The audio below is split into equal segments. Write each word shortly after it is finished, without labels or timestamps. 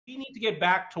We need to get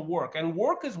back to work. And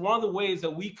work is one of the ways that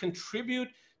we contribute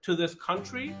to this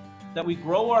country, that we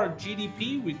grow our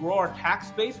GDP, we grow our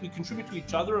tax base, we contribute to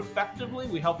each other effectively,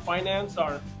 we help finance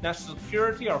our national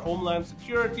security, our homeland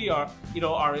security, our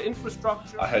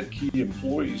infrastructure. I had key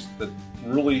employees that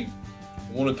really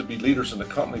wanted to be leaders in the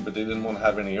company, but they didn't want to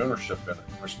have any ownership in it,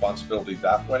 responsibility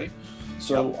that way.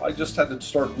 So I just had to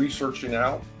start researching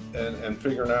out and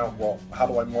figuring out, well, how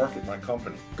do I market my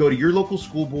company? Go to your local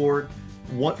school board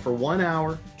for 1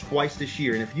 hour twice this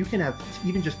year. And if you can have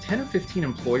even just 10 or 15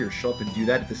 employers show up and do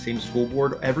that at the same school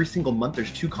board every single month,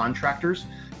 there's 2 contractors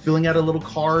filling out a little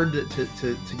card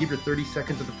to give your 30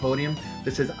 seconds at the podium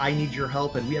that says, I need your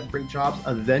help and we have great jobs.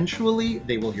 Eventually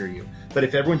they will hear you. But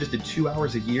if everyone just did 2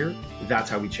 hours a year, that's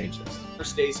how we change this.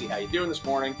 Stacy, how you doing this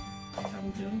morning?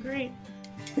 I'm doing great.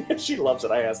 She loves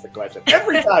it. I ask the question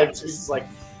every time. She's just like,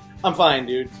 I'm fine,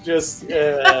 dude. Just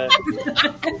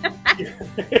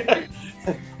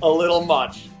a little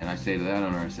much. And I say to that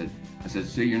owner, I said,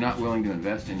 so you're not willing to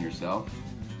invest in yourself?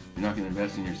 You're not going to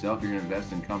invest in yourself. You're going to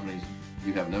invest in companies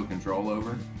you have no control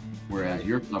over, whereas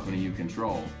your company you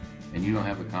control, and you don't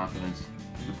have the confidence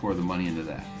to pour the money into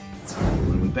that.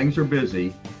 When things are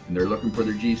busy and they're looking for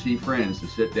their GC friends to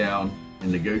sit down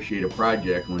and negotiate a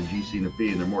project on a GC and a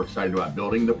fee, and they're more excited about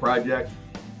building the project,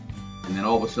 and then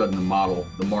all of a sudden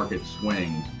the market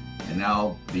swings, and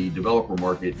now the developer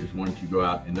market is wanting to go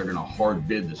out and they're going to hard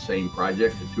bid the same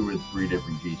project to 2 or 3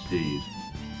 different GCs,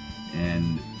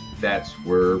 and that's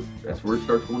where it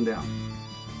starts going down.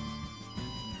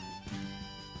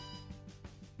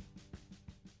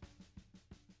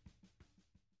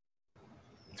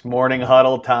 It's morning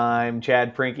huddle time.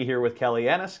 Chad Prinky here with Kelly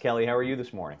Ennis. Kelly, how are you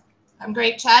this morning? I'm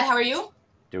great. Chad, how are you?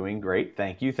 Doing great.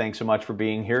 Thank you. Thanks so much for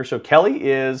being here. So Kelly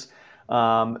is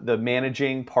the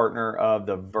managing partner of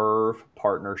the Verve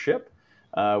partnership,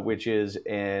 which is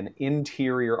an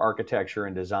interior architecture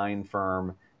and design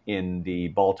firm in the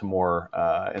Baltimore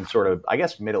and sort of, I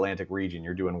guess, Mid-Atlantic region.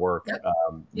 You're doing work,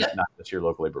 not just here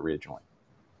locally, but regionally.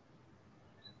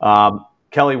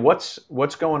 Kelly,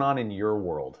 what's going on in your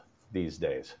world these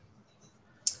days?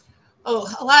 Oh,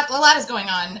 a lot is going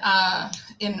on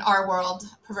in our world,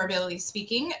 proverbially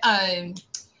speaking.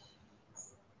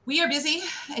 We are busy,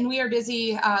 and we are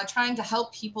busy trying to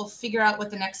help people figure out what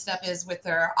the next step is with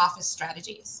their office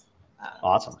strategies.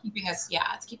 Awesome.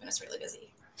 It's keeping us really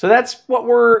busy. So that's what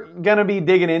we're going to be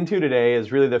digging into today,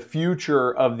 is really the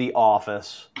future of the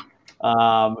office,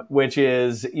 which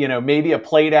is, maybe a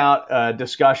played out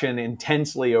discussion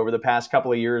intensely over the past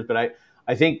couple of years. But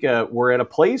I think we're at a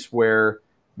place where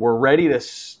we're ready to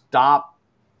stop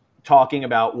talking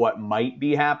about what might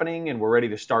be happening, and we're ready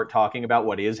to start talking about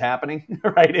what is happening,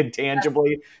 right? And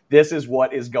tangibly, this is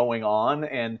what is going on.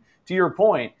 And to your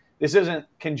point, this isn't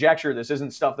conjecture. This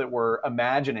isn't stuff that we're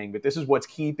imagining, but this is what's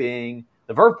keeping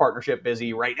the Verve partnership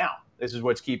busy right now. This is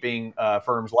what's keeping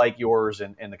firms like yours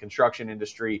and the construction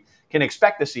industry can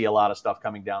expect to see a lot of stuff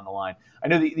coming down the line. I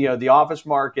know the office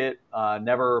market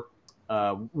never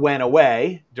went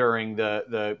away during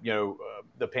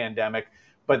the pandemic,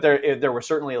 but there was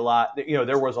certainly a lot.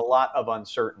 There was a lot of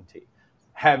uncertainty.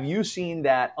 Have you seen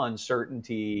that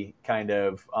uncertainty kind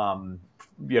of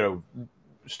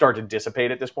start to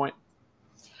dissipate at this point?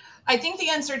 I think the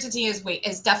uncertainty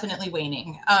is definitely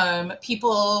waning.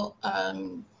 People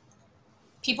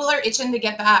are itching to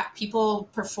get back. People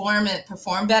perform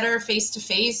better face to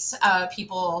face.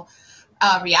 People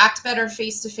react better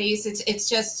face to face. It's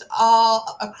just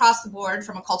all across the board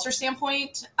from a culture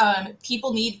standpoint.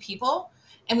 People need people,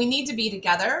 and we need to be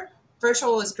together.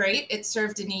 Virtual was great. It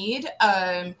served a need,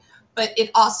 but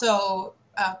it also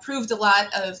proved a lot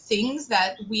of things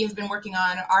that we have been working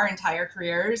on our entire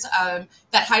careers.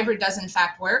 That hybrid does in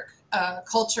fact work.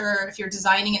 Culture, if you're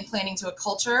designing and planning to a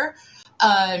culture,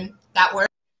 that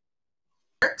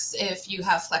works. If you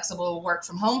have flexible work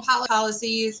from home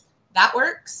policies, that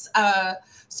works.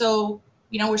 So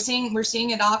we're seeing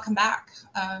it all come back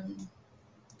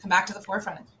to the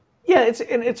forefront. Yeah, it's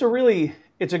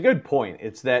a good point.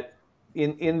 It's that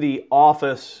in the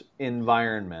office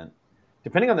environment,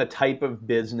 depending on the type of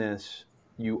business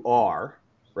you are,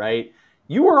 right?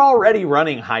 You were already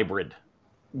running hybrid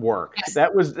work. Yes.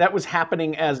 That was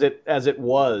happening as it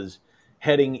was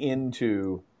heading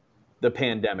into the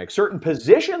pandemic. Certain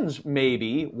positions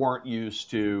maybe weren't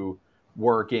used to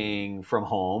working from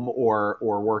home or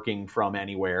working from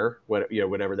anywhere,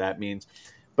 whatever that means.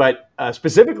 But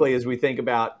specifically, as we think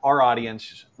about our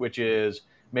audience, which is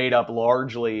made up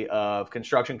largely of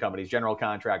construction companies, general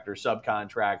contractors,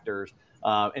 subcontractors,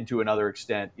 and to another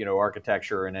extent,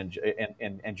 architecture and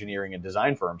engineering and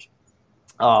design firms.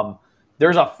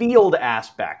 There's a field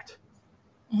aspect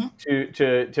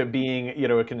to being, you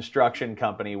know, a construction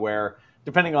company where,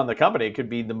 depending on the company, it could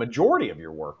be the majority of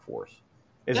your workforce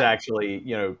is actually,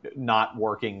 you know, not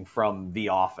working from the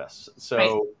office.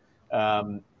 So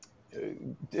that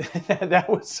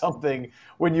was something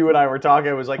when you and I were talking,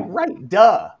 I was like, right,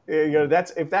 duh. You know,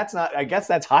 if that's not, I guess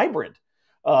that's hybrid,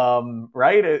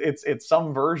 right? It's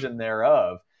some version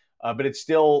thereof, but it's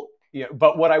still, you know,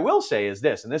 but what I will say is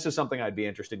this, and this is something I'd be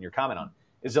interested in your comment on,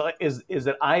 is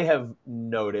that I have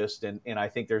noticed, and I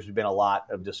think there's been a lot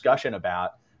of discussion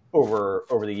about over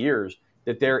the years,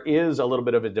 that there is a little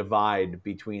bit of a divide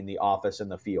between the office and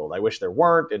the field. I wish there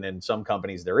weren't, and in some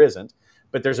companies there isn't,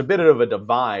 but there's a bit of a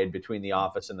divide between the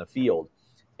office and the field,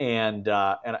 and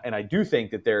I do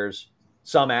think that there's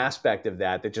some aspect of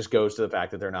that just goes to the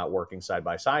fact that they're not working side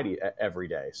by side every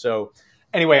day. So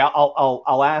anyway,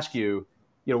 I'll ask you,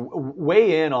 you know,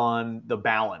 weigh in on the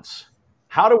balance.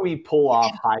 How do we pull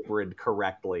off hybrid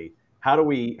correctly? How do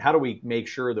we make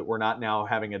sure that we're not now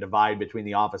having a divide between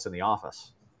the office and the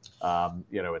office,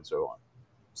 you know, and so on?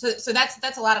 So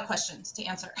that's a lot of questions to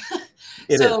answer.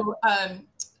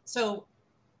 So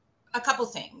a couple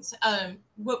things.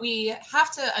 What we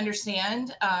have to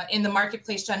understand in the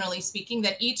marketplace, generally speaking,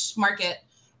 that each market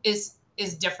is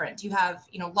different. You have,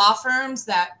 you know, law firms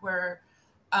that were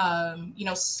you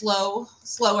know,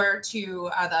 slower to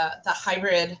the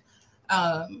hybrid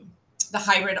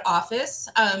office.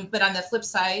 But on the flip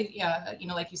side, you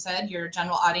know, like you said, your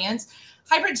general audience,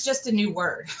 hybrid's just a new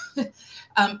word.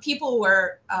 People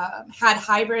had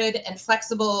hybrid and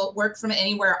flexible work from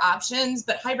anywhere options,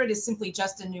 but hybrid is simply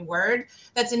just a new word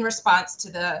that's in response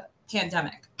to the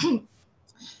pandemic.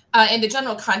 In the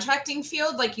general contracting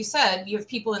field, like you said, you have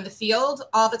people in the field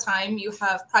all the time. You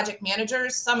have project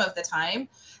managers some of the time.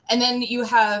 And then you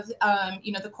have,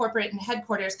 you know, the corporate and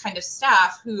headquarters kind of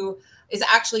staff who is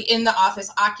actually in the office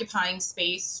occupying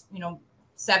space, you know,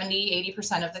 70,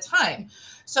 80% of the time.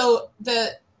 So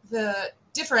the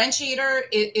differentiator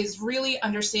is really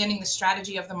understanding the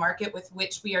strategy of the market with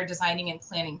which we are designing and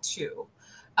planning to.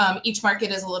 Each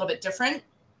market is a little bit different.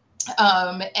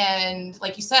 And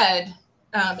like you said,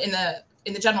 in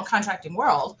the general contracting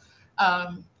world,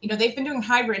 you know, they've been doing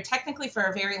hybrid technically for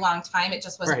a very long time. It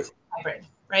just wasn't hybrid,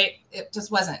 right? It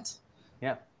just wasn't.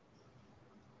 Yeah.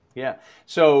 Yeah.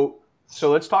 So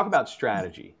let's talk about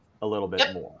strategy a little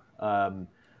bit more.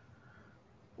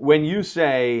 When you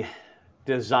say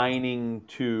designing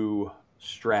to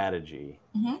strategy,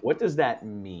 what does that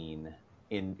mean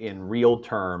in real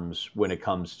terms when it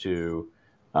comes to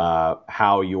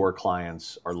how your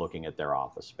clients are looking at their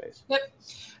office space?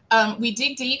 We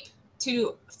dig deep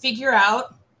to figure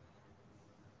out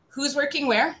who's working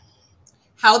where,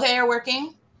 how they are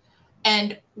working,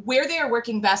 and where they are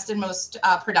working best and most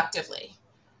productively.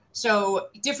 So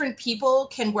different people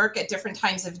can work at different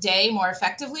times of day more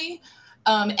effectively,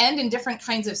 and in different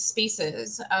kinds of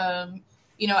spaces.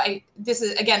 You know, this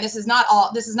is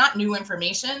not new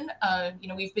information. You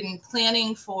know, we've been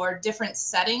planning for different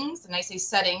settings, and I say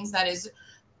settings, that is,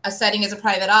 a setting is a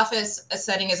private office, a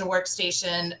setting is a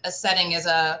workstation, a setting is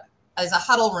a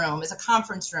huddle room, is a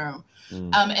conference room.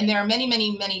 And there are many,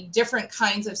 many, many different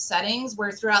kinds of settings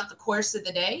where throughout the course of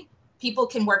the day, people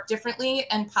can work differently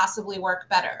and possibly work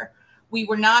better. We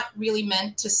were not really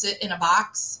meant to sit in a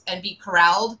box and be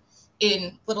corralled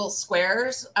in little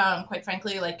squares, quite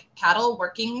frankly, like cattle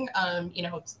working, you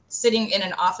know, sitting in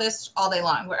an office all day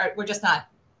long. We're just not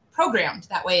programmed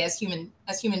that way as human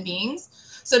beings.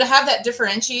 So to have that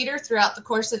differentiator throughout the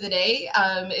course of the day,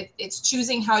 it's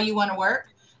choosing how you want to work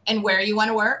and where you want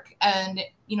to work. And,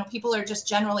 you know, people are just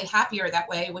generally happier that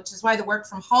way, which is why the work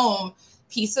from home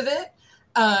piece of it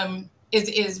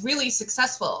is really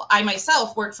successful. I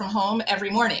myself work from home every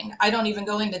morning. I don't even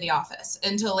go into the office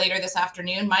until later this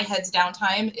afternoon. My head's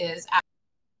downtime is at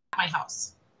my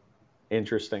house.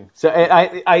 Interesting. So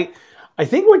I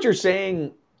think what you're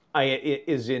saying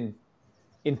is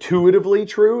intuitively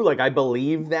true. Like, I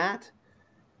believe that,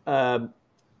 but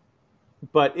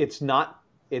it's not.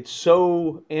 It's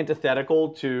so antithetical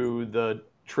to the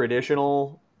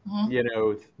traditional, you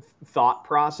know, thought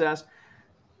process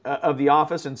of the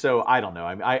office. And so I don't know.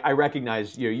 I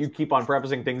recognize you keep on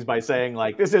prefacing things by saying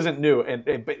like, this isn't new.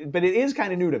 But it is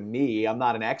kind of new to me. I'm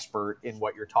not an expert in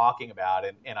what you're talking about.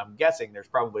 And I'm guessing there's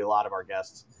probably a lot of our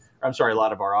guests, or I'm sorry, a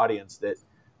lot of our audience that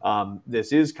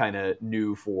this is kind of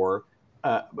new for.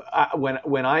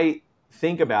 When I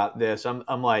think about this,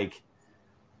 I'm like,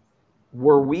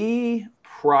 were we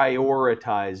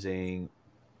prioritizing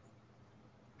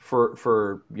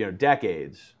for you know,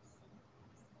 decades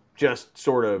just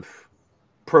sort of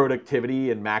productivity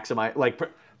and maximize, like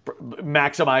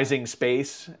maximizing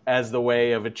space as the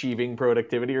way of achieving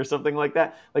productivity or something like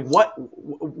that? Like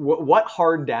what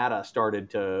hard data started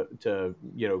to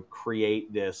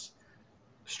create this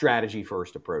strategy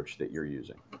first approach that you're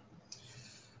using?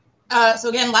 So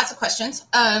again, lots of questions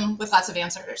with lots of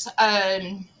answers.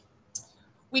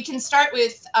 We can start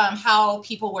with how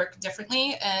people work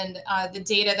differently, and the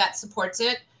data that supports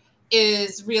it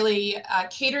is really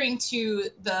catering to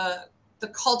the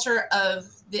culture of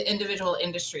the individual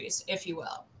industries, if you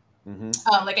will.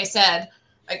 Mm-hmm. Like I said,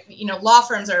 law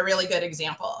firms are a really good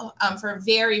example. For a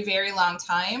very, very long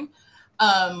time,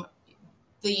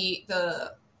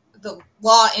 the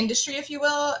law industry, if you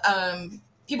will,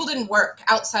 people didn't work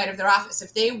outside of their office.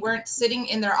 If they weren't sitting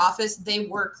in their office, they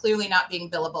were clearly not being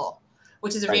billable,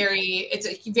 which is a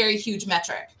very huge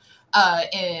metric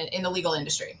in the legal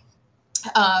industry.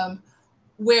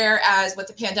 Whereas what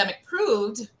the pandemic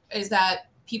proved is that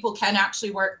people can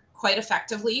actually work quite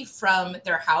effectively from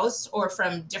their house or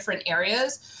from different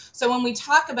areas. So when we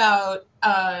talk about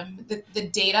the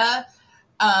data,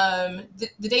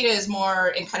 the data is more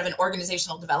in kind of an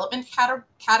organizational development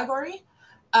category.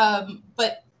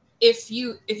 But if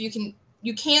you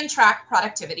can track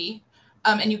productivity,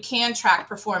 and you can track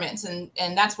performance, and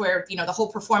that's where the whole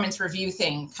performance review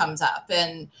thing comes up,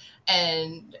 and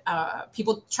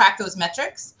people track those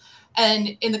metrics.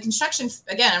 And in the construction,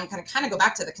 again, I'm going to kind of go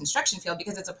back to the construction field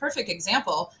because it's a perfect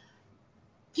example.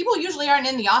 People usually aren't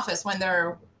in the office when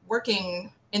they're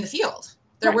working in the field.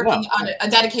 They're working on a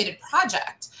dedicated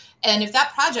project. And if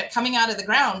that project coming out of the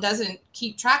ground doesn't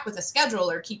keep track with a schedule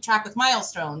or keep track with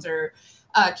milestones or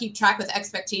keep track with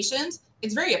expectations,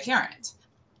 it's very apparent.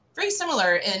 Very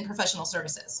similar in professional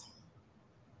services.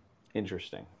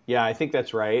 Interesting. Yeah, I think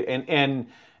that's right. And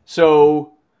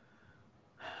so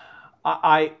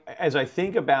as I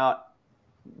think about,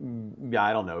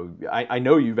 I don't know, I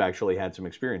know you've actually had some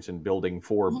experience in building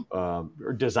for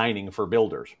or designing for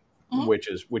builders, which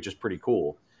is pretty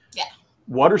cool. Yeah.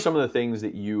 What are some of the things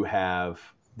that you have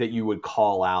that you would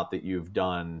call out that you've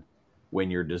done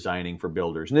when you're designing for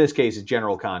builders? In this case, it's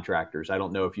general contractors. I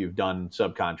don't know if you've done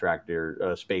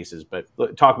subcontractor spaces, but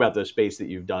talk about the space that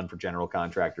you've done for general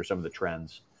contractors, some of the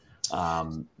trends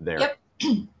there. Yep.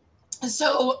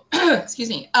 So, excuse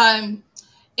me.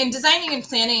 In designing and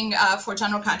planning for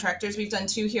general contractors, we've done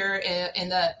two here in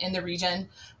the region.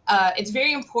 It's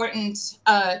very important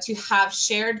to have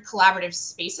shared collaborative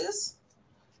spaces,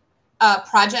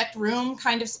 project room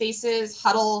kind of spaces,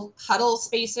 huddle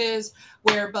spaces,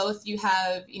 where both you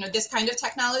have this kind of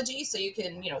technology, so you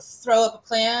can throw up a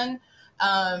plan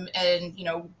and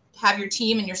have your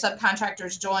team and your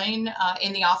subcontractors join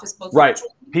in the office both right. virtually.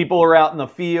 People are out in the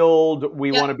field.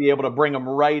 We want to be able to bring them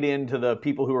right into the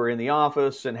people who are in the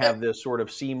office and have this sort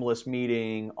of seamless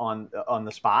meeting on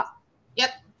the spot.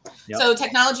 Yep. So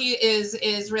technology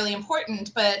is really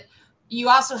important, but you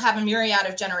also have a myriad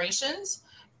of generations.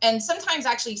 And sometimes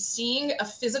actually seeing a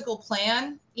physical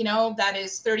plan, that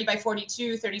is 30 by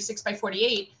 42, 36 by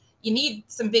 48, you need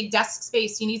some big desk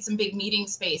space. You need some big meeting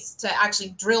space to actually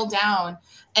drill down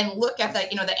and look at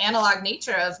the analog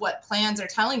nature of what plans are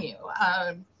telling you.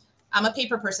 I'm a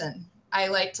paper person. I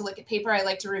like to look at paper. I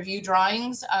like to review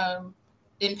drawings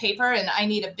in paper, and I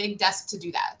need a big desk to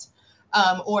do that,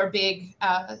 or a big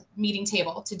meeting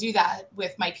table to do that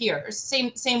with my peers.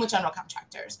 Same with general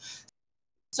contractors.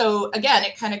 So again,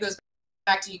 it kind of goes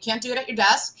back to, you can't do it at your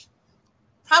desk,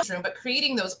 room, but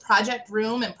creating those project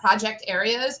room and project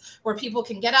areas where people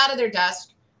can get out of their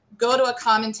desk, go to a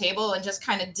common table, and just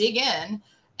kind of dig in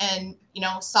and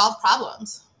solve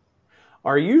problems.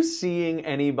 Are you seeing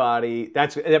anybody?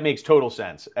 That makes total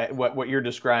sense. What you're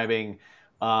describing,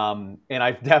 and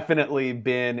I've definitely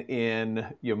been in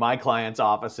my clients'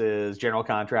 offices, general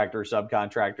contractors,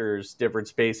 subcontractors, different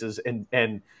spaces,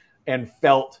 and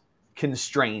felt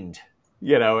constrained,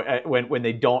 when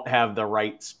they don't have the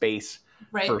right space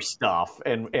for stuff,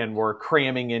 and we're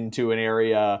cramming into an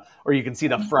area, or you can see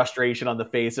the frustration on the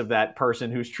face of that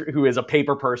person who is a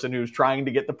paper person who's trying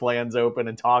to get the plans open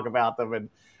and talk about them,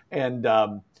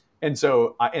 and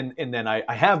so I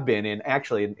have been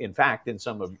in fact in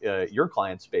some of your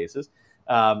client spaces,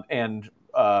 and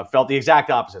felt the exact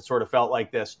opposite. Sort of felt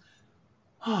like this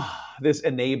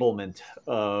enablement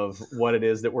of what it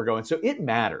is that we're going. So it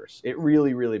matters. It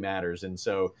really, really matters. And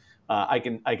so I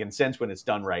can sense when it's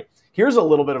done right. Here's a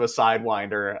little bit of a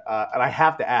sidewinder, and I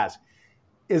have to ask: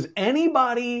 is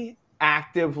anybody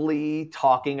actively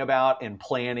talking about and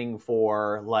planning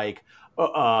for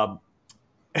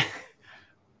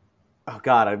oh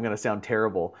God, I'm going to sound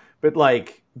terrible, but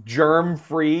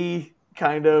germ-free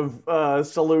kind of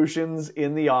solutions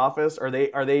in the office? Are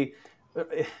they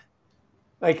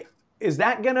is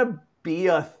that going to be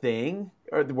a thing,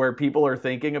 or where people are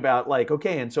thinking about like,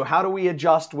 okay, and so how do we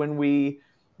adjust when we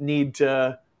need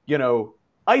to,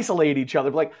 isolate each other?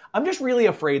 Like, I'm just really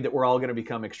afraid that we're all going to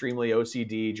become extremely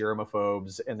OCD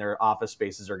germaphobes, and their office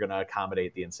spaces are going to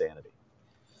accommodate the insanity.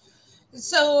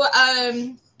 So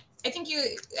I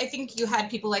think you had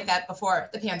people like that before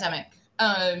the pandemic.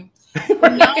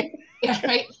 Now, yeah,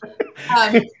 right.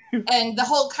 And the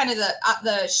whole kind of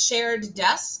the shared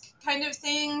desk kind of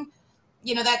thing,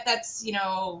 that's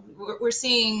we're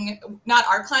seeing, not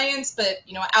our clients, but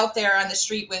out there on the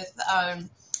street with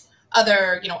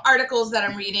other articles that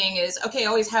I'm reading is, okay,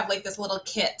 always have like this little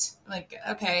kit, like,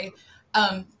 okay,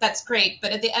 that's great,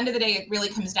 but at the end of the day, it really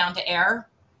comes down to air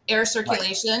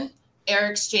circulation, right.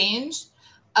 Air exchange.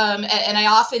 And I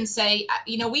often say,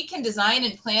 we can design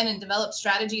and plan and develop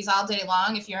strategies all day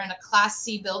long. If you're in a Class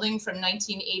C building from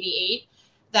 1988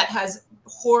 that has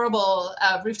horrible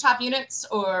rooftop units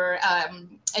or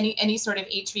any sort of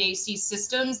HVAC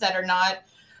systems that are not,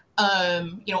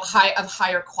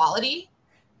 higher quality,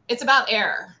 it's about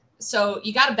air. So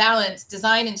you got to balance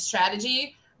design and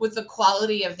strategy with the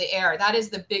quality of the air. That is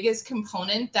the biggest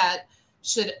component that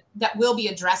we'll be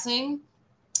addressing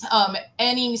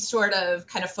any sort of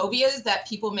kind of phobias that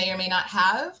people may or may not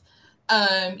have.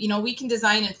 We can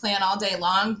design and plan all day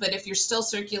long, but if you're still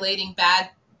circulating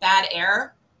bad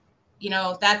air,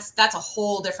 that's a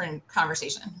whole different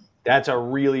conversation. That's a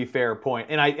really fair point.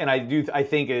 And I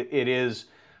think it is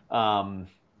the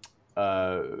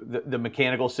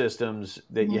mechanical systems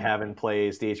that you have in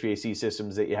place, the HVAC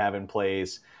systems that you have in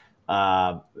place,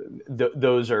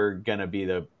 those are going to be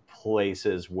the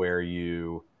places where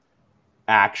you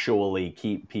actually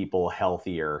keep people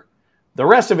healthier. The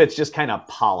rest of it's just kind of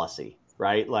policy,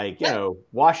 right? Like,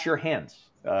 wash your hands,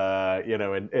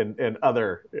 and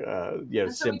other,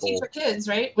 That's simple. What we teach our kids,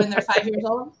 right? When they're 5 years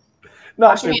old.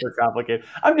 Not super complicated.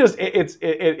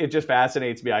 It just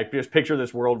fascinates me. I just picture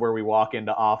this world where we walk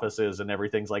into offices and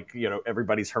everything's like,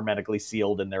 everybody's hermetically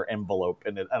sealed in their envelope.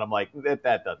 And I'm like,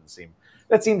 that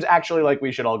seems actually like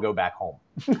we should all go back home.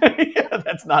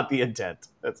 That's not the intent.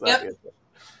 That's not the intent.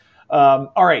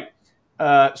 All right.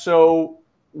 So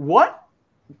what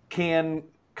can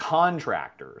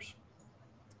contractors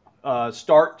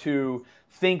start to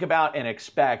think about and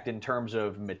expect in terms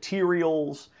of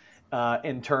materials,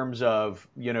 in terms of,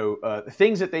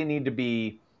 things that they need to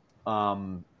be,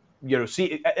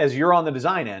 see as you're on the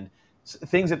design end,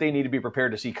 things that they need to be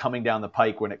prepared to see coming down the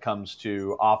pike when it comes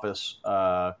to office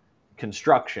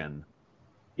construction,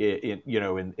 in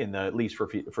the at least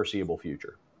foreseeable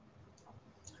future?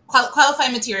 Qualify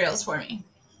materials for me.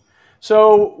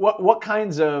 So what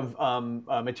kinds of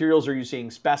materials are you seeing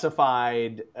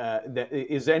specified?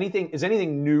 Is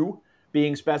anything new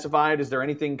being specified? Is there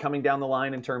anything coming down the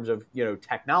line in terms of,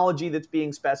 technology that's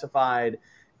being specified?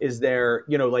 Is there,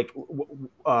 I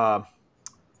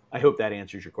hope that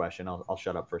answers your question. I'll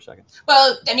shut up for a second.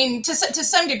 Well, I mean, to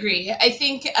some degree, I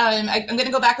think I'm going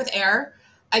to go back with air.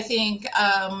 I think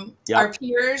our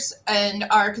peers and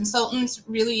our consultants,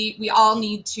 really, we all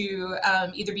need to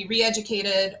either be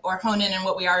re-educated or hone in on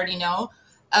what we already know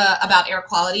about air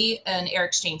quality and air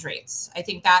exchange rates. I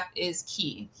think that is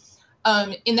key.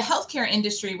 In the healthcare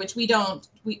industry, which we don't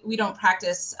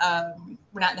practice,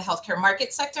 we're not in the healthcare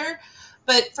market sector,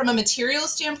 but from a material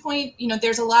standpoint,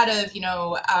 there's a lot of,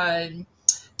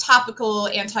 topical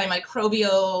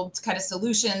antimicrobial kind of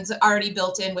solutions already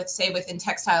built in within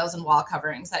textiles and wall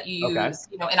coverings that you use,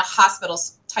 in a hospital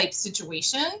type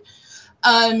situation.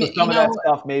 So some of that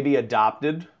stuff may be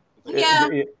adopted. Yeah.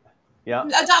 Yeah.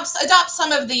 Adopt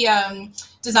some of the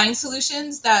design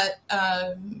solutions that,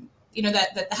 that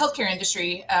the healthcare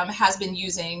industry has been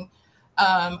using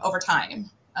over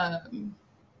time.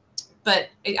 But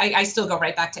I still go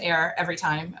right back to air every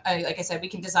time. Like I said, we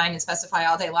can design and specify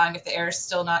all day long. If the air is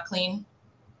still not clean,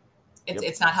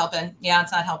 it's not helping. Yeah,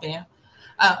 it's not helping you.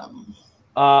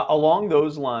 Along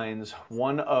those lines,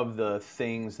 one of the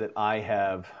things that I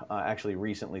have actually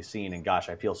recently seen, and gosh,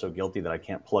 I feel so guilty that I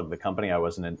can't plug the company. I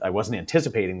wasn't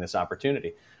anticipating this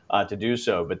opportunity to do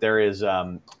so, but there is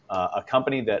a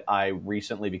company that I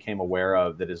recently became aware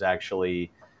of that is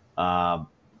actually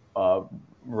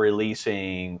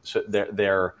releasing. So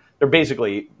they're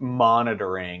basically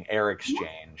monitoring air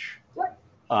exchange,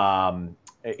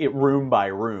 room by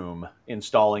room,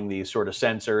 installing these sort of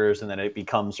sensors, and then it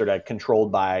becomes sort of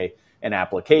controlled by an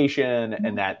application,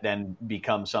 and that then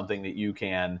becomes something that you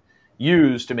can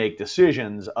use to make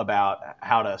decisions about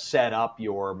how to set up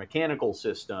your mechanical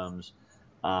systems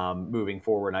moving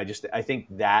forward. And I think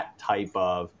that type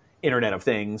of Internet of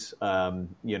Things,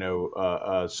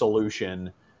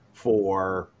 solution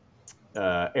for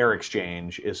air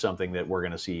exchange is something that we're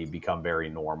going to see become very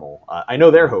normal. I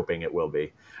know they're hoping it will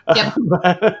be. Yep.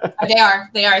 They are.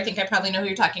 I think I probably know who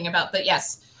you're talking about, but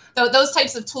yes, those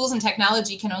types of tools and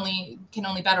technology can only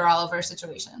better all of our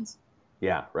situations.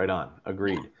 Yeah, right on.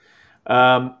 Agreed.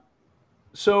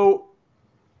 So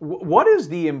what is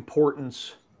the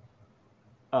importance?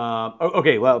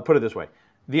 Okay, well, put it this way: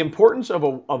 the importance of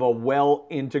a well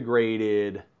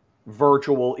integrated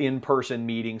virtual in-person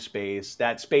meeting space,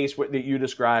 that space that you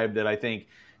described, that I think,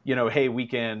 hey, we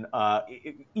can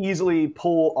easily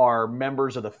pull our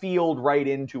members of the field right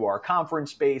into our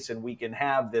conference space, and we can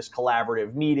have this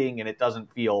collaborative meeting, and it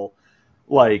doesn't feel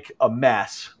like a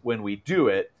mess when we do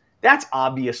it. That's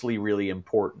obviously really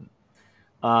important.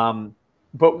 But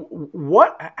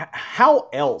how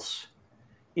else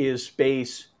is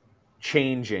space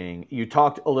changing? You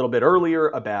talked a little bit earlier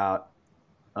about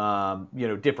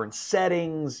different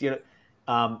settings.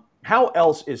 How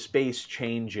else is space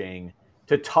changing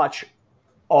to touch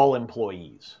all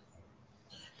employees?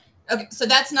 Okay, so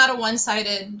that's not a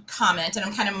one-sided comment, and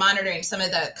I'm kind of monitoring some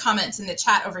of the comments in the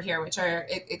chat over here, which are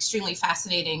extremely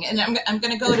fascinating. And I'm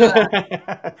going to go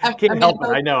to can't help it.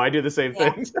 I know I do the same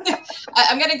things.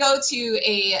 I'm going to go to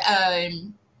a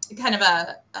kind of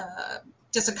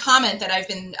just a comment that I've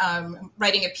been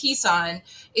writing a piece on,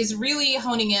 is really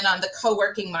honing in on the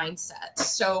co-working mindset.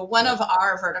 So one of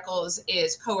our verticals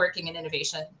is co-working and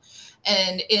innovation,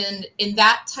 and in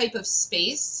that type of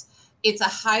space, it's a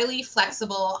highly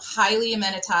flexible, highly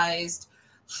amenitized,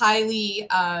 highly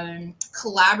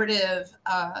collaborative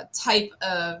type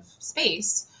of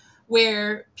space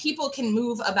where people can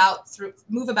move about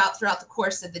throughout the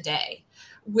course of the day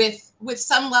with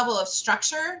some level of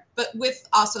structure, but with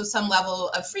also some level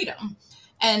of freedom.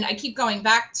 And I keep going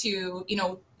back to,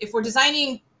 if we're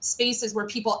designing spaces where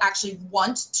people actually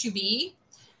want to be,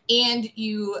 and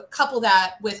you couple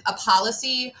that with a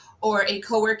policy or a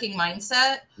co-working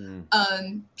mindset,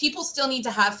 people still need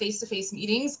to have face-to-face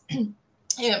meetings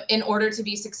in order to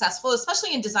be successful,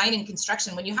 especially in design and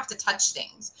construction, when you have to touch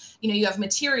things. You have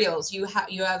materials, you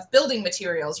have building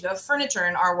materials, you have furniture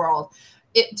in our world.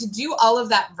 To do all of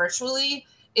that virtually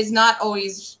is not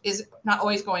always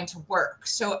going to work.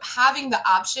 So having the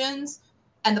options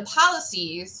and the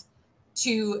policies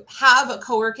to have a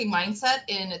co-working mindset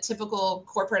in a typical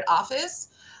corporate office,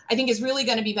 I think is really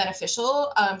going to be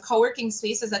beneficial. Co-working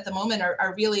spaces at the moment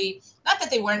are really, not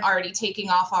that they weren't already taking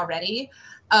off already,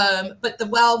 but the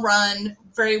well-run,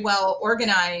 very well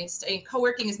organized.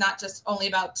 Co-working is not just only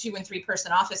about 2- and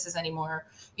 3-person offices anymore.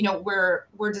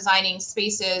 We're designing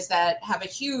spaces that have a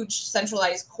huge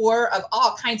centralized core of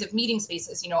all kinds of meeting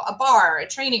spaces. A bar, a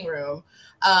training room,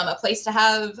 a place to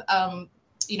have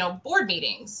board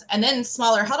meetings, and then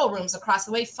smaller huddle rooms across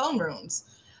the way, phone rooms.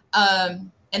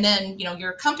 And then,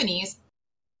 your companies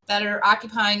that are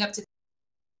occupying up to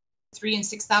 3,000 and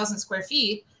 6,000 square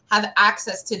feet have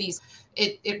access to these.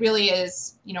 It really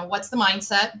is, what's the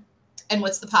mindset and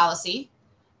what's the policy,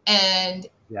 and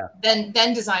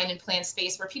then design and plan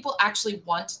space where people actually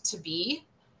want to be,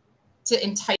 to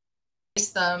entice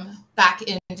them back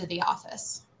into the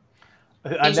office.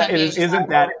 Isn't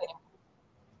that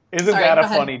a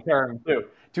funny term too?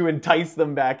 To entice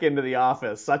them back into the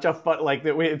office. Such a fun,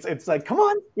 it's like, come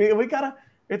on, we gotta.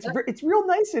 It's real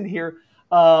nice in here.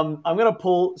 I'm gonna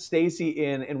pull Stacy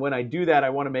in, and when I do that, I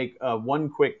want to make one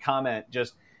quick comment.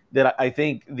 Just that I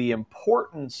think the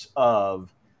importance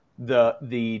of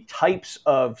the types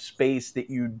of space that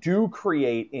you do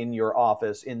create in your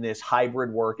office in this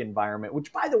hybrid work environment,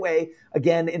 which, by the way,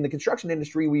 again, in the construction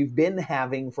industry, we've been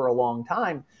having for a long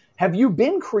time. Have you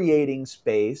been creating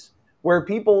space where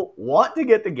people want to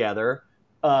get together,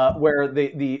 where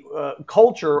the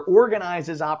culture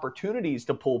organizes opportunities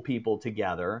to pull people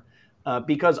together?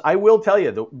 Because I will tell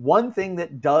you, the one thing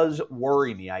that does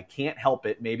worry me, I can't help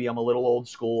it. Maybe I'm a little old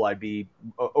school. I'd be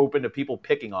open to people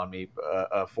picking on me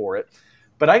for it.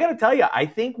 But I got to tell you, I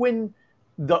think when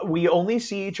we only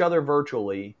see each other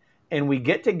virtually and we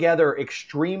get together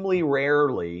extremely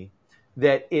rarely,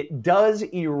 that it does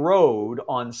erode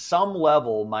on some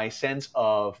level my sense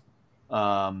of,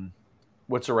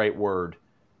 what's the right word?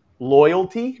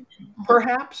 Loyalty,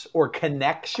 perhaps, or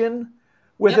connection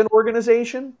with an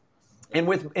organization. And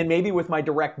maybe with my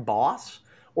direct boss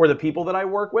or the people that I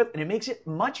work with. And it makes it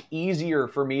much easier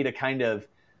for me to kind of,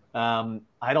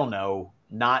 I don't know,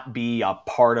 not be a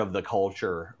part of the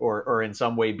culture or in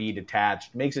some way be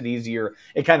detached. It makes it easier.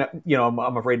 It kind of,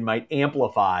 I'm afraid might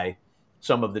amplify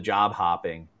some of the job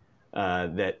hopping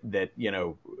that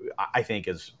I think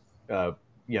is,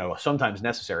 sometimes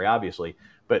necessary, obviously,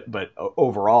 but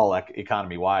overall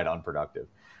economy-wide unproductive.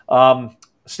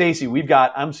 Stacy,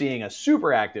 I'm seeing a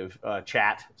super active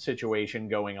chat situation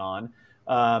going on.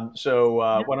 So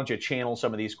why don't you channel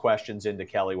some of these questions into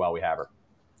Kelly while we have her?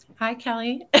 Hi,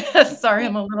 Kelly. Sorry,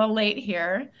 I'm a little late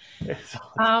here.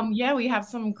 Yeah, we have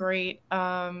some great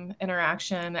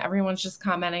interaction. Everyone's just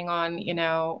commenting on,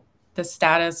 the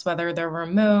status, whether they're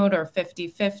remote or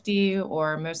 50-50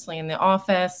 or mostly in the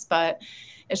office. But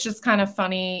it's just kind of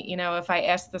funny, if I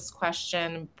asked this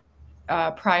question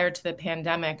prior to the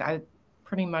pandemic, I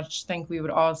pretty much think we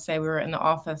would all say we were in the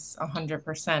office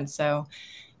 100%. So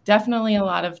definitely a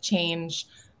lot of change.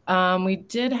 We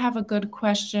did have a good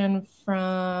question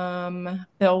from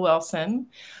Bill Wilson.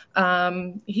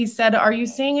 He said, are you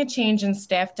seeing a change in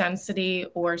staff density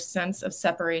or sense of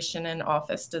separation in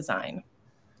office design?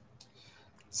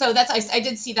 So I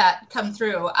did see that come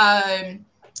through.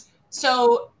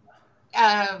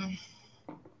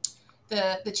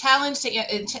 The challenge to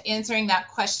answering that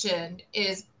question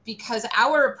is because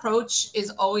our approach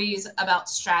is always about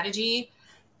strategy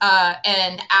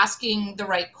and asking the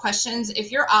right questions.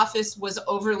 If your office was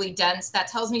overly dense, that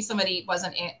tells me somebody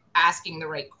wasn't asking the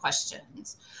right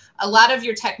questions. A lot of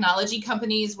your technology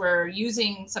companies were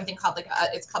using something called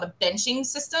it's called a benching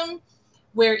system,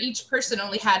 where each person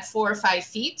only had 4 or 5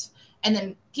 feet, and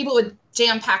then people would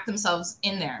jam pack themselves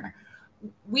in there.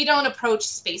 We don't approach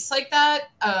space like that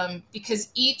because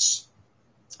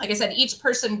like I said, each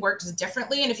person works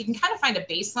differently. And if you can kind of find a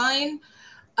baseline,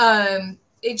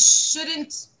 it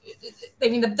shouldn't,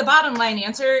 the bottom line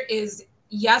answer is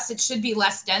yes, it should be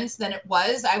less dense than it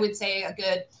was. I would say a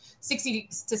good 60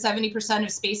 to 70%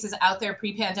 of spaces out there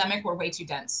pre-pandemic were way too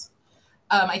dense.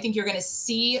 I think you're going to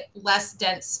see less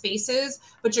dense spaces,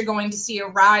 but you're going to see a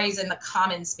rise in the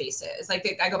common spaces.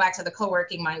 Like I go back to the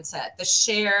co-working mindset, the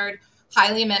shared,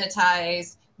 highly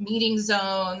amenitized meeting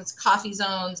zones, coffee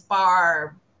zones,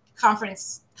 bar,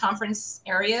 conference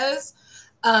areas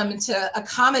to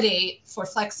accommodate for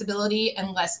flexibility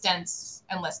and less dense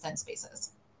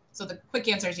spaces. So the quick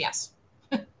answer is yes.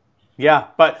 Yeah,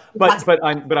 but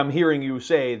I'm hearing you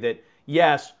say that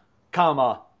yes,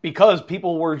 comma, because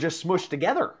people were just smushed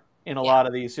together in a lot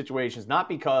of these situations, not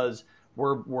because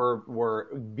we're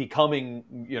becoming,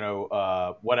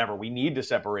 whatever, we need to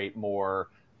separate more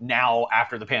now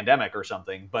after the pandemic or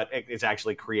something, but it's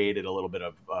actually created a little bit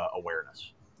of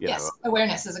awareness. Yes,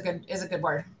 awareness is a good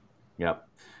word. Yep.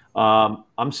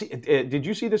 Did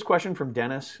you see this question from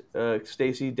Dennis,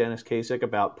 Stacy, Dennis Kasich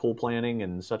about pool planning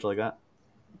and such like that?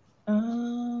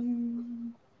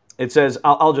 It says,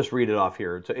 I'll just read it off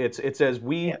here. It says,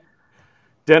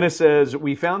 Dennis says,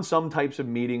 we found some types of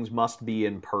meetings must be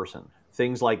in person.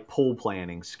 Things like pool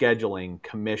planning, scheduling,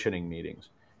 commissioning meetings.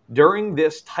 During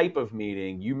this type of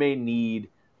meeting, you may need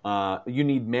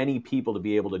many people to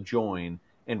be able to join,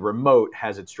 and remote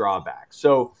has its drawbacks.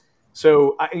 So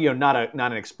not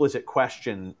an explicit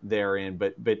question therein,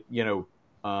 but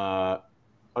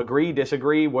agree,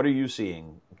 disagree. What are you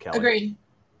seeing, Kelly? Agree.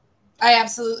 I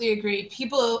absolutely agree.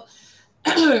 People,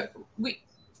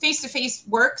 face-to-face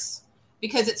works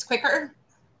because it's quicker.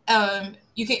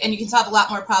 You can solve a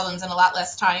lot more problems in a lot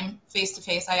less time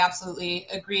face-to-face. I absolutely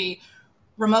agree.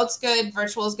 Remote's good,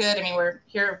 virtual is good. I mean, we're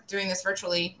here doing this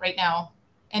virtually right now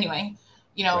anyway,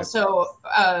 right. So,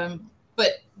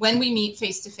 but when we meet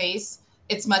face-to-face,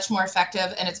 it's much more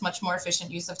effective and it's much more efficient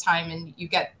use of time, and you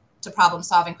get to problem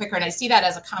solving quicker. And I see that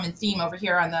as a common theme over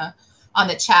here on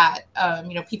the chat.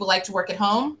 People like to work at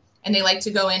home and they like to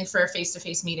go in for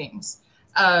face-to-face meetings.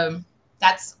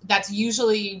 That's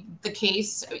usually the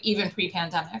case even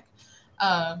pre-pandemic.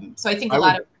 So I think a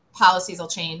lot of policies will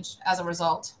change as a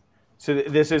result. So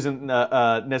this isn't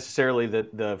necessarily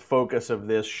the focus of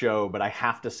this show, but I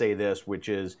have to say this, which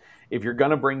is if you're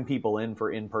going to bring people in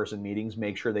for in-person meetings,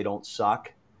 make sure they don't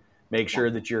suck. Make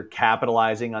sure that you're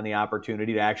capitalizing on the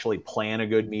opportunity to actually plan a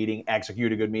good meeting,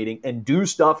 execute a good meeting, and do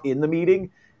stuff in the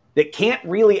meeting that can't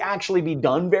really actually be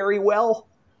done very well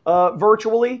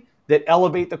virtually that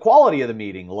elevate the quality of the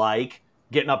meeting, like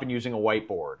getting up and using a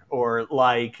whiteboard, or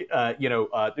like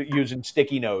using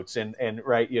sticky notes and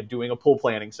doing a pool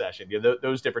planning session,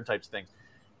 those different types of things.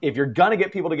 If you're gonna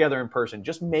get people together in person,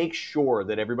 just make sure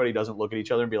that everybody doesn't look at each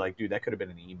other and be like, "Dude, that could have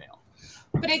been an email."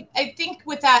 But I think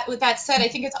with that said, I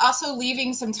think it's also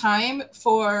leaving some time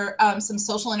for some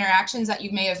social interactions that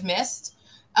you may have missed,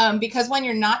 because when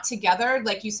you're not together,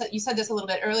 like you said this a little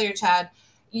bit earlier, Chad,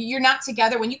 you're not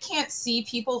together when you can't see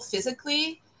people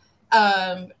physically.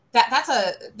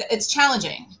 It's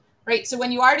challenging, right? So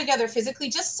when you are together physically,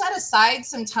 just set aside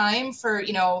some time for,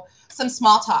 some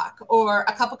small talk or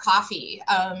a cup of coffee,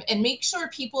 and make sure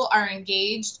people are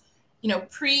engaged,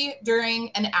 pre,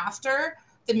 during, and after,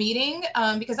 the meeting,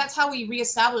 because that's how we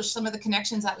reestablished some of the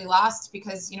connections that we lost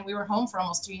because, we were home for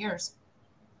almost 2 years.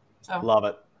 So Love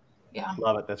it. yeah.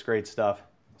 Love it. That's great stuff.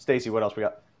 Stacy, what else we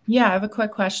got? Yeah, I have a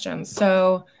quick question.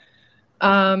 So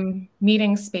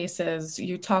meeting spaces,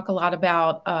 you talk a lot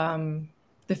about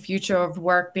the future of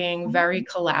work being very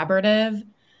collaborative.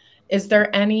 Is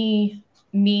there any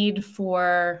need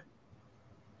for,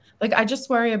 like, I just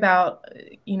worry about,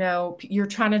 you're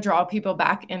trying to draw people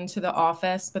back into the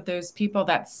office, but those people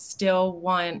that still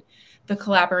want the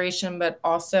collaboration, but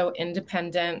also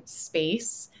independent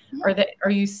space,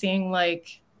 are you seeing,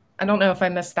 like, I don't know if I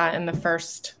missed that in the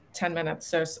first 10 minutes,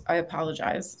 so I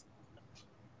apologize.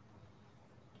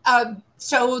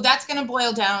 So that's going to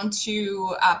boil down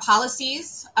to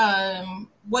policies.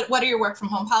 What are your work from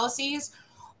home policies?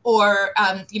 Or,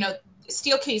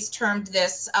 Steelcase termed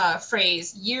this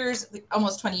phrase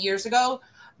almost 20 years ago,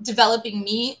 developing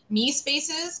me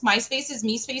spaces, my spaces,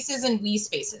 me spaces, and we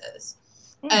spaces.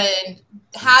 And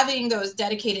having those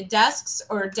dedicated desks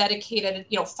or dedicated,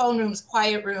 phone rooms,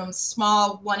 quiet rooms,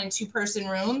 small 1 and 2 person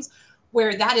rooms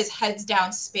where that is heads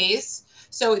down space.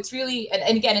 So it's really,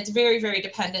 and again, it's very, very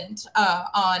dependent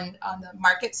on the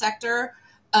market sector.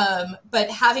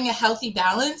 But having a healthy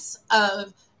balance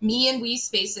of me and we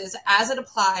spaces as it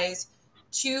applies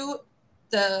to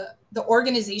the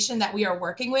organization that we are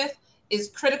working with is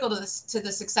critical to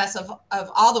the success of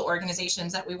all the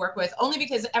organizations that we work with, only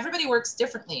because everybody works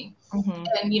differently.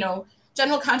 And,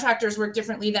 general contractors work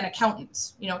differently than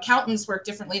accountants. Accountants work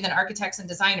differently than architects and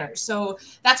designers. So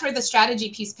that's where the strategy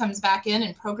piece comes back in,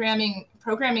 and programming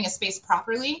a space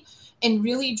properly and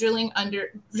really drilling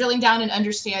down and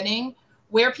understanding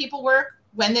where people work,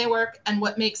 when they work, and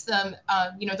what makes them,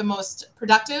 the most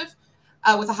productive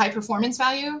with a high performance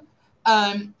value.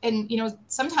 And,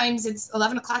 sometimes it's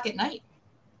 11 o'clock at night.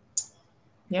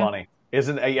 Yeah. Funny.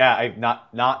 Isn't it? Yeah.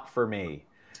 Not for me.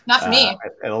 Not for me.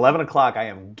 At 11 o'clock, I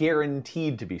am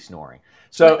guaranteed to be snoring.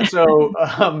 So,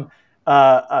 one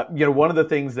of the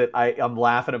things that I'm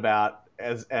laughing about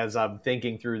as I'm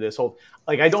thinking through this whole,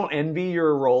 like, I don't envy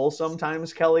your role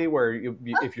sometimes, Kelly, where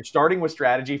if you're starting with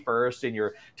strategy first and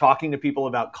you're talking to people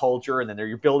about culture, and then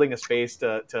you're building a space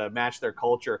to match their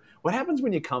culture. What happens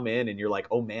when you come in and you're like,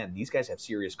 oh man, these guys have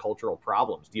serious cultural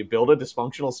problems? Do you build a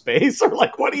dysfunctional space, or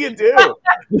like, what do you do?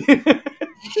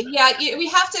 Yeah, we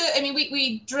have to. I mean,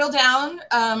 we drill down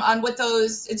on what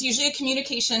those. It's usually a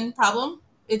communication problem.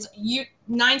 It's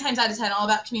 9 times out of 10 all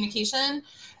about communication,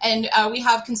 and we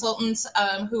have consultants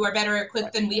who are better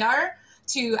equipped than we are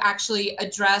to actually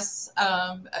address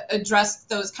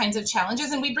those kinds of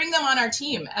challenges, and we bring them on our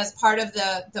team as part of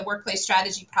the workplace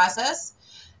strategy process,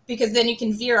 because then you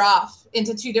can veer off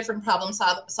into 2 different problem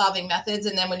solving methods,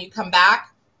 and then when you come back,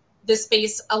 the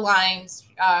space aligns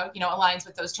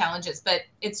with those challenges. But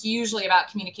it's usually about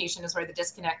communication is where the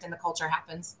disconnect in the culture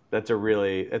happens. That's a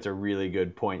really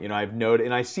good point. I've noted,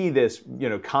 and I see this,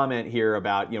 comment here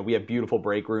about, we have beautiful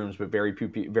break rooms, but very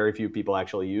few people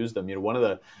actually use them.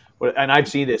 And I've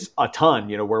seen this a ton,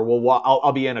 where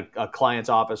I'll be in a client's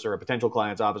office or a potential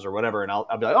client's office or whatever, and I'll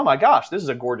be like, oh my gosh, this is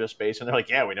a gorgeous space. And they're like,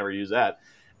 yeah, we never use that.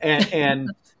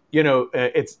 And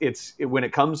it's when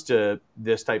it comes to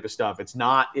this type of stuff, it's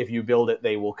not if you build it,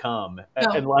 they will come,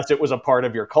 unless it was a part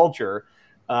of your culture.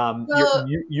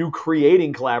 You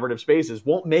creating collaborative spaces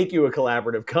won't make you a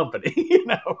collaborative company,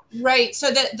 Right.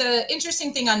 So the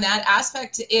interesting thing on that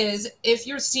aspect is if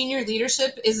your senior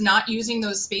leadership is not using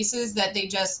those spaces that they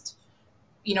just,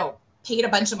 paid a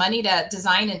bunch of money to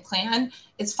design and plan,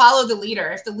 it's follow the leader.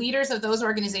 If the leaders of those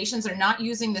organizations are not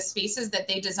using the spaces that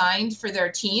they designed for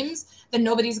their teams, then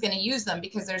nobody's going to use them,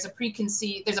 because there's a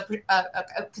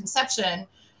conception,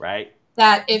 right,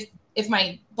 that if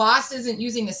my boss isn't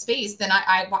using the space, then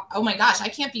oh my gosh, I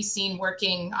can't be seen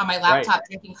working on my laptop, right,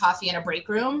 drinking coffee in a break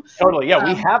room. Totally. Yeah.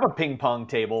 We have a ping pong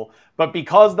table, but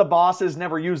because the bosses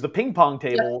never use the ping pong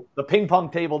table, the ping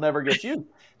pong table never gets used.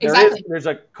 Exactly. There's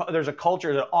a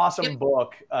culture, there's an awesome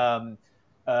book. I'm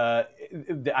having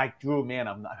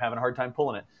a hard time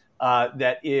pulling it.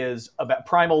 That is about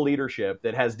primal leadership,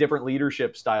 that has different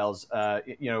leadership styles,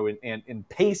 and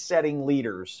pace setting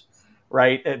leaders,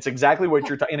 right? It's exactly what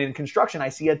you're talking. And in construction, I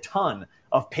see a ton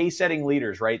of pace setting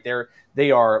leaders, right? They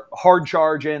are hard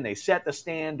charging, they set the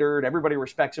standard, everybody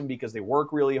respects them because they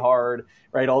work really hard,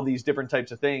 right? All these different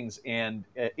types of things. And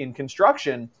in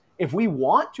construction, if we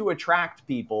want to attract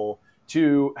people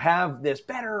to have this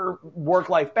better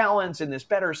work-life balance and this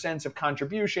better sense of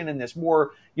contribution and this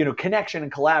more, connection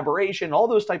and collaboration, all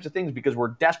those types of things, because we're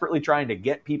desperately trying to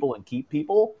get people and keep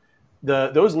people,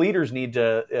 those leaders need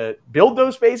to build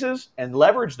those spaces and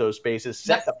leverage those spaces,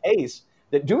 set the pace.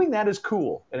 That doing that is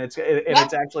cool, and it's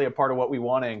actually a part of what we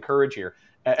want to encourage here.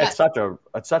 It's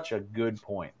such a good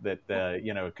point that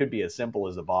you know, it could be as simple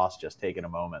as the boss just taking a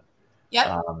moment.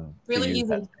 Yep. Really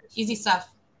easy stuff.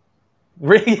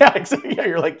 Really, yeah, exactly. Yeah,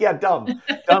 you're like, yeah, dumb,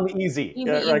 easy.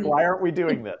 Like, why aren't we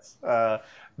doing this?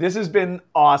 This has been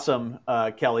awesome,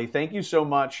 Kelly. Thank you so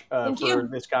much for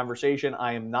this conversation.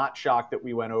 I am not shocked that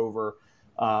we went over,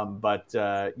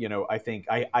 but you know, I think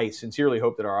I sincerely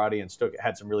hope that our audience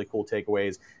had some really cool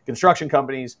takeaways. Construction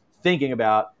companies thinking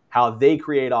about how they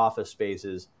create office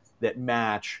spaces that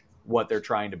match what they're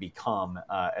trying to become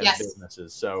as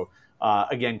businesses. So.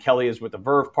 Again, Kelly is with the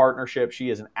Verve partnership.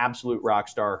 She is an absolute rock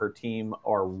star. Her team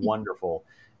are wonderful,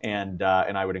 and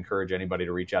I would encourage anybody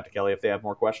to reach out to Kelly if they have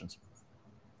more questions.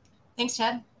 Thanks,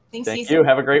 Chad. Thanks, Thank you.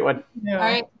 Have a great one. All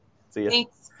right. See you.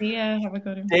 Thanks. See ya. Have a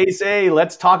good one. Stacey,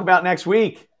 let's talk about next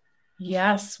week.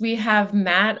 Yes, we have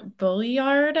Matt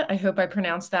Bulliard, I hope I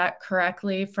pronounced that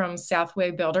correctly, from Southway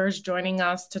Builders joining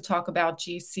us to talk about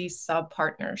GC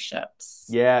sub-partnerships.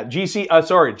 Yeah, GC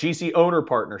owner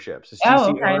partnerships. It's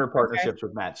GC owner partnerships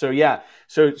with Matt. So yeah,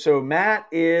 so Matt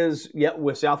is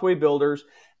with Southway Builders,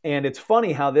 and it's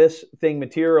funny how this thing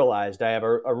materialized. I have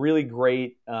a really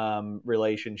great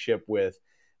relationship with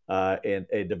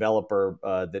a developer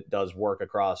that does work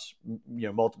across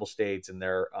multiple states, and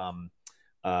their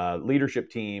leadership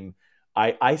team.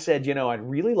 I said, I'd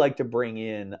really like to bring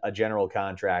in a general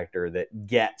contractor that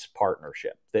gets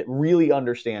partnership, that really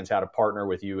understands how to partner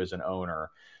with you as an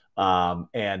owner. I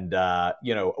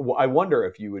wonder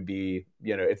if you would be,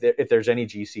 if there's any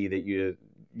GC that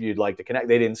you'd like to connect.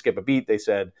 They didn't skip a beat. They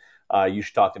said, you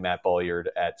should talk to Matt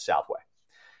Bulliard at Southway.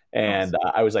 And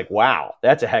I was like, wow,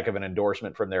 that's a heck of an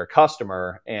endorsement from their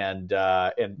customer. And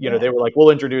they were like, we'll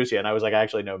introduce you. And I was like, I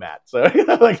actually know Matt. So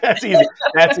like, that's easy.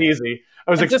 That's easy.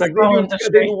 I was expecting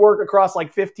they would work across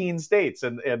like 15 states.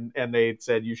 And they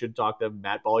said, you should talk to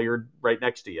Matt Bulliard right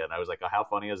next to you. And I was like, oh, how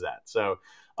funny is that? So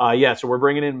so we're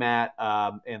bringing in Matt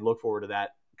and look forward to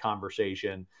that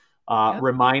conversation.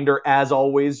 Reminder, as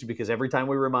always, because every time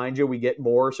we remind you, we get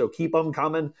more. So keep them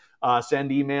coming.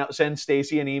 Send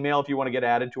Stacey an email if you want to get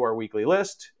added to our weekly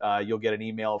list. You'll get an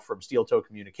email from Steel Toe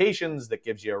Communications that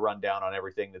gives you a rundown on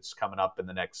everything that's coming up in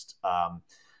the next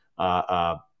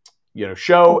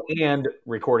show and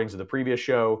recordings of the previous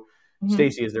show. Mm-hmm.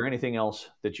 Stacey, is there anything else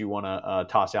that you want to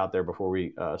toss out there before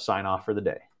we sign off for the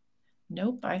day?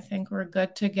 Nope. I think we're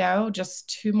good to go. Just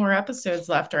 2 more episodes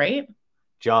left, right?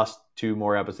 Just 2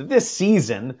 more episodes this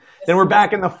season. Then we're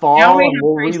back in the fall and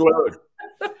we'll reload.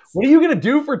 What are you going to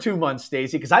do for 2 months,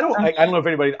 Stacey? Because I don't know if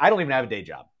anybody, I don't even have a day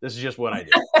job. This is just what I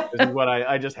do. This is what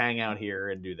I just hang out here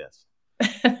and do this.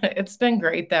 It's been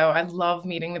great, though. I love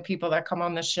meeting the people that come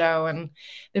on the show and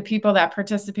the people that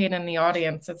participate in the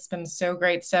audience. It's been so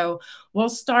great. So we'll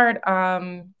start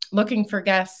looking for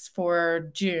guests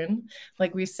for June,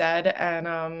 like we said.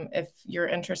 And if you're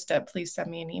interested, please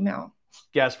send me an email.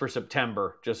 Guests for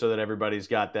September, just so that everybody's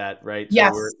got that right.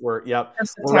 Yes. So we're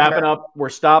wrapping up. We're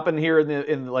stopping here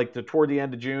toward the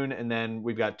end of June, and then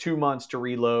we've got 2 months to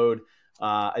reload.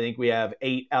 I think we have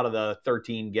 8 out of the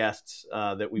 13 guests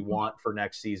that we want for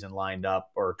next season lined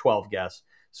up, or 12 guests.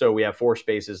 So we have 4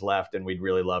 spaces left, and we'd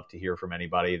really love to hear from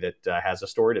anybody that has a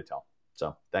story to tell.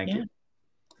 So thank you.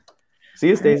 See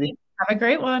you, Stacey. Have a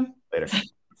great one. Later. See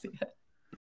ya.